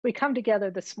We come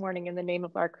together this morning in the name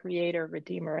of our Creator,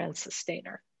 Redeemer, and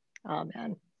Sustainer.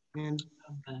 Amen. Amen.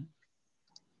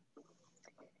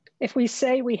 If we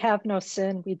say we have no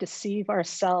sin, we deceive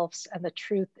ourselves and the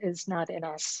truth is not in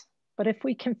us. But if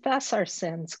we confess our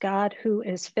sins, God, who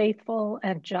is faithful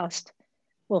and just,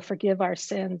 will forgive our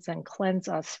sins and cleanse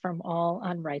us from all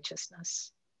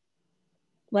unrighteousness.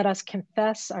 Let us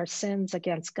confess our sins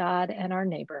against God and our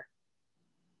neighbor.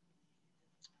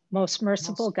 Most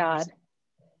merciful God,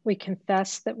 we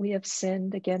confess that we have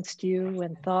sinned against you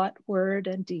in thought, word,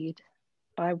 and deed,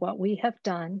 by what we have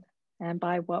done and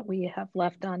by what we have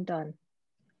left undone.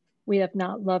 We have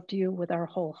not loved you with our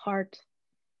whole heart.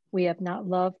 We have not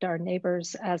loved our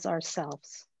neighbors as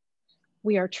ourselves.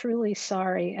 We are truly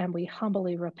sorry and we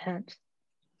humbly repent.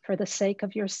 For the sake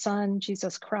of your Son,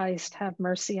 Jesus Christ, have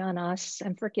mercy on us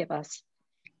and forgive us,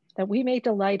 that we may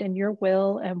delight in your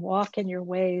will and walk in your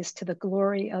ways to the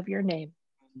glory of your name.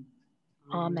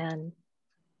 Amen.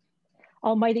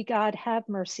 Almighty God, have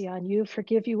mercy on you,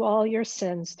 forgive you all your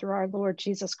sins through our Lord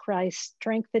Jesus Christ,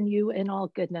 strengthen you in all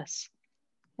goodness,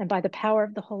 and by the power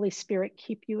of the Holy Spirit,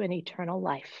 keep you in eternal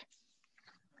life.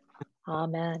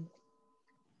 Amen.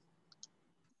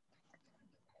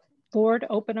 Lord,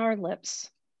 open our lips,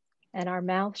 and our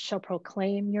mouth shall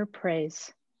proclaim your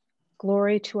praise.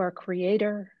 Glory to our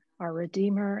Creator, our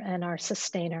Redeemer, and our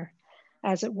Sustainer,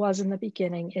 as it was in the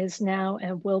beginning, is now,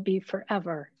 and will be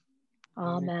forever.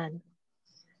 Amen.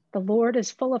 The Lord is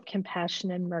full of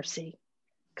compassion and mercy.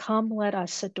 Come, let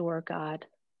us adore God.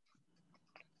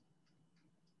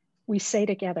 We say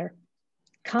together,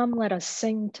 come, let us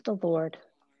sing to the Lord.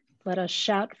 Let us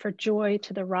shout for joy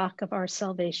to the rock of our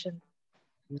salvation.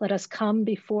 Let us come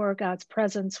before God's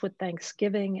presence with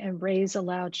thanksgiving and raise a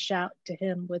loud shout to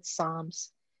him with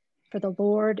psalms. For the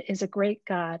Lord is a great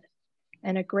God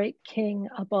and a great King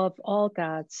above all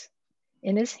gods.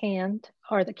 In his hand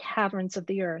are the caverns of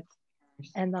the earth,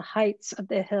 and the heights of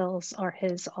the hills are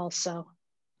his also.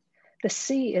 The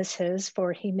sea is his,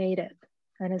 for he made it,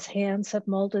 and his hands have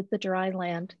molded the dry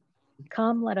land.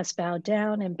 Come, let us bow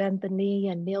down and bend the knee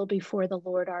and kneel before the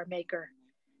Lord our Maker.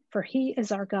 For he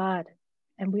is our God,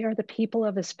 and we are the people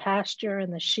of his pasture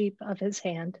and the sheep of his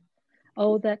hand.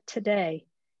 Oh, that today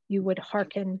you would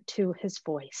hearken to his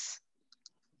voice.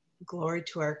 Glory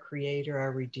to our Creator,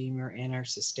 our Redeemer, and our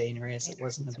Sustainer, as it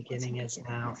was in the beginning, is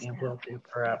now, and will be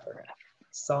forever.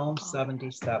 Psalm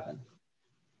 77.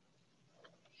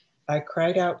 I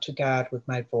cried out to God with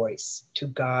my voice, to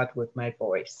God with my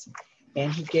voice,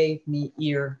 and he gave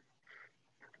ear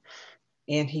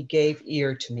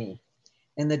to me.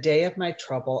 In the day of my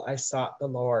trouble, I sought the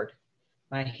Lord.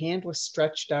 My hand was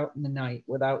stretched out in the night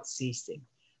without ceasing.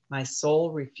 My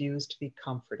soul refused to be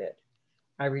comforted.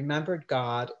 I remembered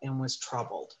God and was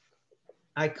troubled.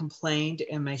 I complained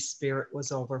and my spirit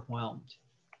was overwhelmed.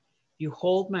 You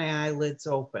hold my eyelids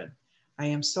open. I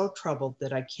am so troubled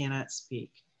that I cannot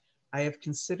speak. I have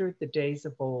considered the days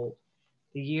of old,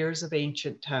 the years of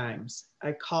ancient times.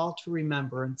 I call to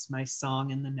remembrance my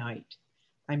song in the night.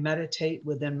 I meditate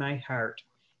within my heart,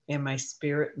 and my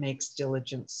spirit makes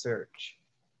diligent search.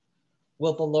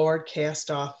 Will the Lord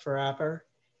cast off forever,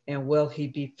 and will he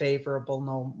be favorable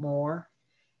no more?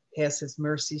 Has his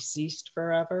mercy ceased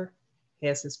forever?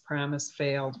 Has his promise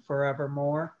failed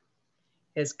forevermore?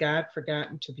 Has God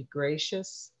forgotten to be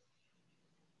gracious?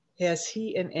 Has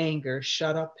he in anger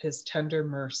shut up his tender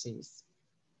mercies?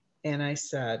 And I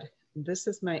said, this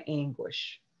is my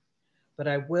anguish, but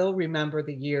I will remember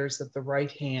the years of the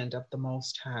right hand of the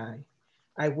Most High.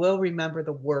 I will remember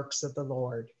the works of the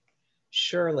Lord.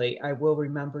 Surely I will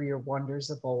remember your wonders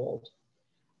of old.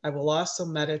 I will also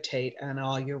meditate on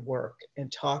all your work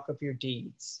and talk of your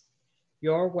deeds.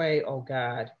 Your way, O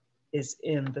God, is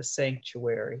in the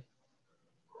sanctuary.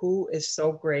 Who is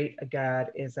so great a God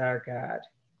as our God?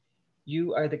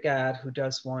 You are the God who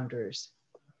does wonders.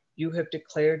 You have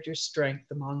declared your strength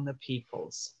among the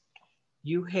peoples.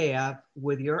 You have,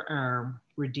 with your arm,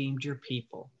 redeemed your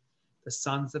people, the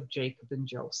sons of Jacob and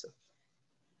Joseph.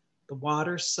 The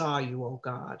waters saw you, O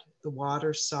God. The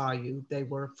waters saw you. They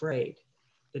were afraid.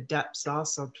 The depths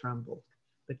also trembled.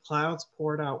 The clouds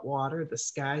poured out water. The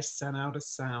sky sent out a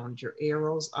sound. Your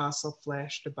arrows also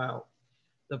flashed about.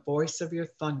 The voice of your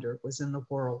thunder was in the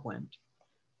whirlwind.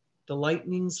 The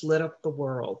lightnings lit up the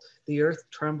world. The earth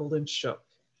trembled and shook.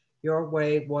 Your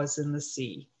way was in the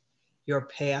sea, your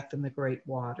path in the great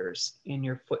waters, and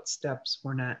your footsteps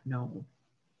were not known.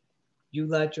 You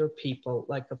led your people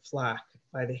like a flock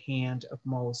by the hand of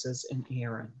Moses and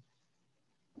Aaron.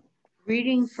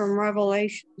 Reading from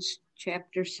Revelations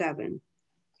chapter 7.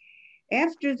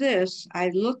 After this, I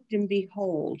looked and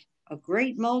behold, a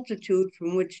great multitude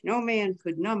from which no man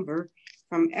could number,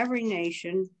 from every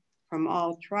nation, from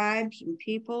all tribes and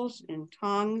peoples and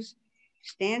tongues,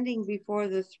 standing before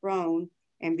the throne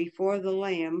and before the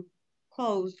Lamb,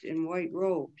 clothed in white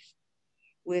robes,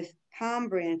 with palm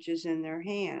branches in their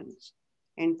hands,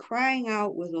 and crying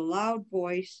out with a loud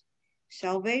voice,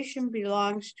 "Salvation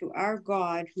belongs to our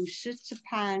God who sits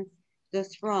upon the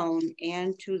throne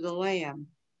and to the Lamb."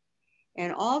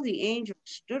 And all the angels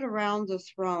stood around the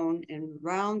throne and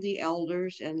round the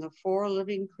elders and the four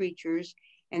living creatures,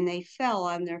 and they fell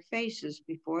on their faces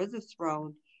before the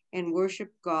throne and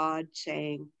worshiped God,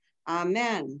 saying,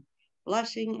 "Amen.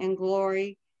 Blessing and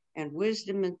glory and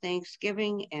wisdom and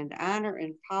thanksgiving and honor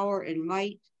and power and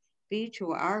might be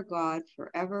to our God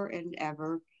forever and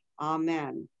ever.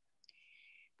 Amen."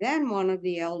 Then one of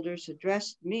the elders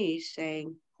addressed me,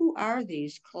 saying, "Who are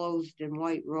these clothed in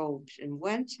white robes, and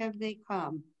whence have they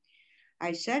come?"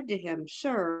 I said to him,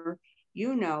 "Sir,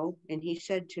 you know." And he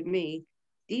said to me,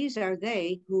 "These are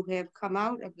they who have come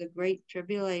out of the great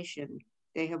tribulation.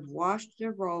 They have washed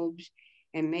their robes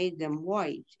and made them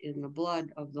white in the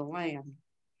blood of the Lamb.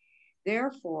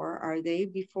 Therefore are they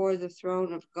before the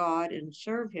throne of God and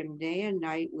serve him day and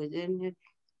night within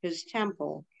his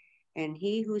temple. And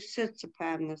he who sits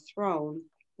upon the throne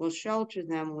will shelter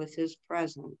them with his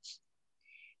presence.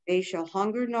 They shall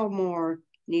hunger no more,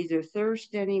 neither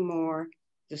thirst any more.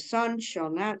 The sun shall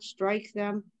not strike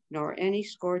them, nor any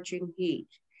scorching heat.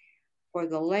 For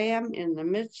the Lamb in the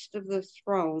midst of the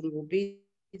throne will be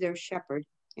their shepherd,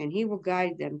 and he will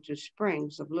guide them to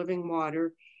springs of living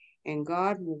water, and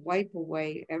God will wipe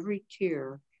away every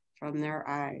tear from their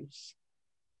eyes."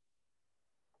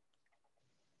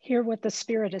 Hear what the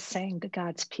Spirit is saying to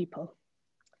God's people.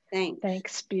 Thanks.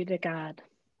 Thanks be to God.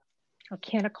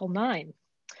 Canticle 9.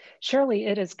 Surely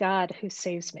it is God who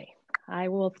saves me. I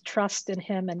will trust in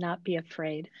him and not be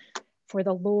afraid. For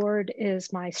the Lord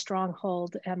is my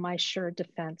stronghold and my sure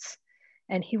defense,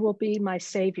 and he will be my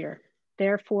savior.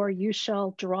 Therefore you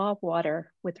shall draw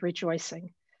water with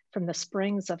rejoicing from the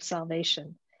springs of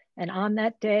salvation. And on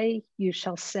that day you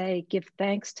shall say, "Give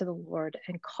thanks to the Lord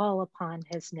and call upon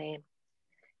his name.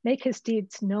 Make his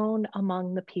deeds known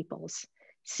among the peoples.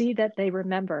 See that they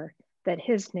remember that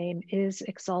his name is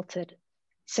exalted.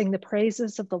 Sing the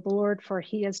praises of the Lord, for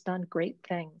he has done great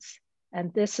things,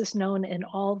 and this is known in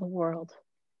all the world.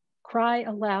 Cry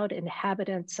aloud,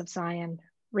 inhabitants of Zion.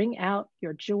 Ring out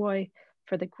your joy,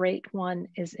 for the great one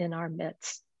is in our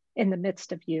midst. In the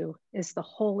midst of you is the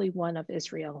Holy One of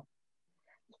Israel.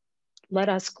 Let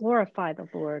us glorify the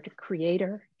Lord,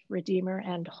 Creator, Redeemer,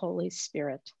 and Holy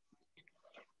Spirit.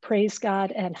 Praise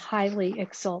God and highly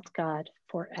exalt God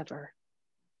forever."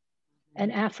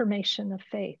 An affirmation of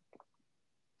faith.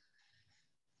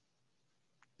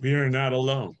 We are not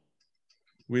alone.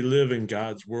 We live in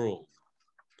God's world.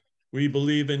 We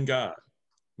believe in God,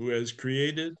 who has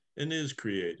created and is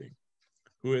creating,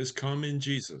 who has come in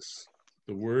Jesus,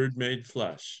 the Word made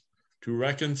flesh, to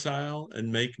reconcile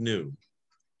and make new,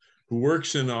 who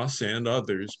works in us and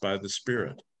others by the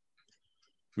Spirit.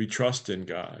 We trust in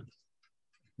God.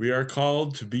 We are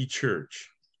called to be church,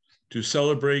 to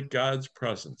celebrate God's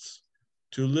presence,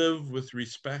 to live with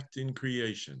respect in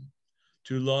creation,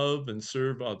 to love and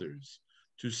serve others,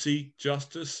 to seek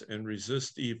justice and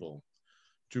resist evil,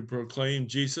 to proclaim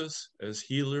Jesus as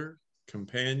healer,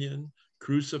 companion,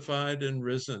 crucified and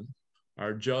risen,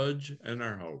 our judge and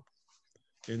our hope.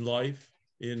 In life,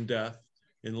 in death,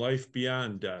 in life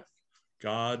beyond death,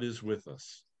 God is with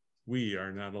us. We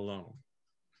are not alone.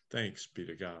 Thanks be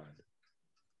to God.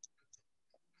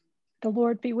 The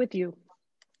Lord be with you.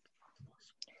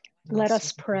 Let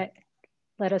us pray.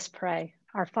 Let us pray.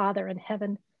 Our Father in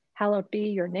heaven, hallowed be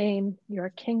your name.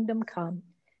 Your kingdom come.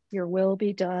 Your will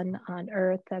be done on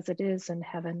earth as it is in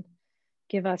heaven.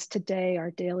 Give us today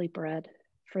our daily bread.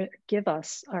 Forgive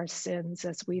us our sins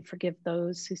as we forgive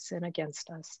those who sin against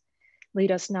us.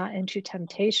 Lead us not into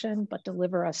temptation, but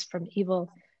deliver us from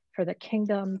evil. For the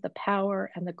kingdom, the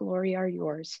power, and the glory are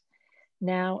yours,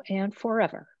 now and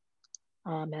forever.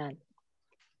 Amen.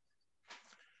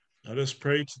 Let us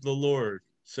pray to the Lord,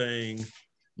 saying,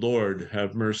 "Lord,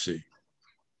 have mercy."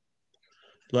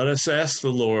 Let us ask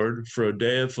the Lord for a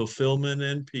day of fulfillment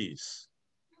and peace.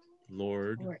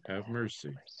 Lord, have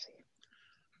mercy.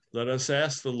 Let us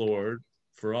ask the Lord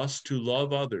for us to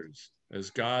love others as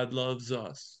God loves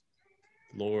us.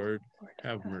 Lord,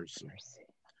 have mercy.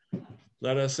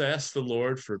 Let us ask the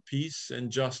Lord for peace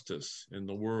and justice in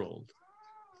the world.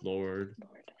 Lord,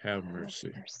 have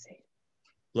mercy.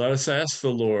 Let us ask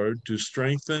the Lord to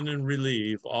strengthen and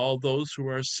relieve all those who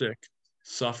are sick,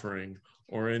 suffering,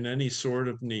 or in any sort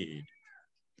of need.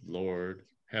 Lord,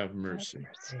 have mercy.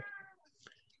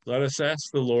 Let us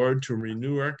ask the Lord to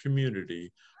renew our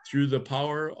community through the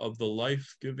power of the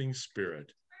life-giving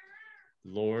Spirit.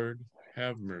 Lord,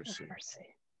 have mercy.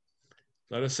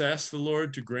 Let us ask the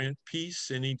Lord to grant peace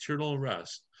and eternal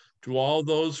rest to all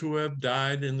those who have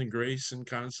died in the grace and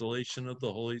consolation of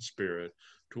the Holy Spirit,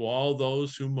 to all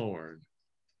those who mourn.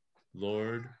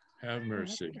 Lord, have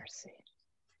mercy.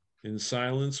 In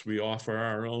silence, we offer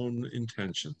our own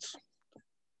intentions.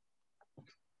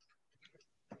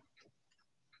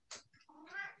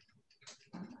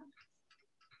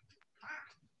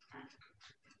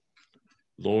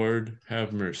 Lord,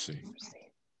 have mercy.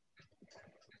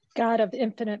 God of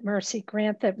infinite mercy,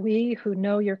 grant that we who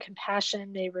know your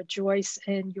compassion may rejoice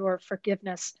in your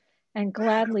forgiveness and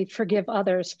gladly forgive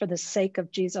others for the sake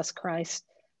of Jesus Christ,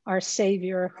 our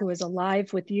Savior, who is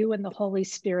alive with you in the Holy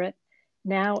Spirit,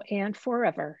 now and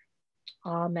forever.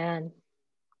 Amen.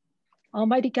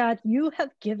 Almighty God, you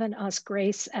have given us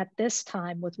grace at this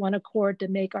time with one accord to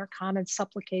make our common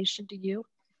supplication to you.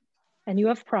 And you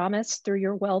have promised through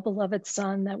your well-beloved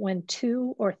Son that when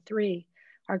 2 or 3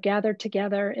 are gathered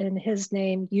together in his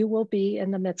name, you will be in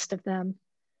the midst of them.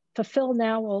 Fulfill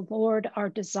now, O Lord, our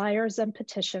desires and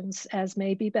petitions as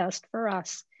may be best for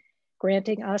us,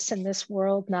 granting us in this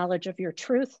world knowledge of your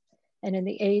truth, and in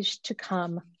the age to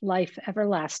come, life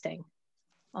everlasting.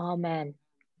 Amen.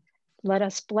 Let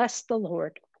us bless the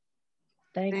Lord.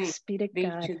 Thanks be to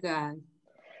God.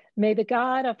 May the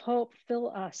God of hope fill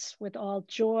us with all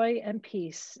joy and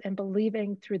peace in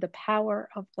believing through the power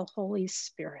of the Holy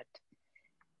Spirit.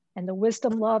 And the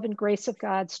wisdom, love, and grace of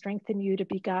God strengthen you to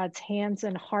be God's hands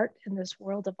and heart in this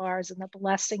world of ours. And the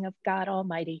blessing of God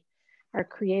Almighty, our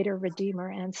Creator, Redeemer,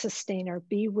 and Sustainer,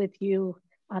 be with you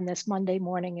on this Monday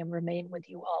morning and remain with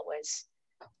you always.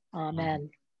 Amen.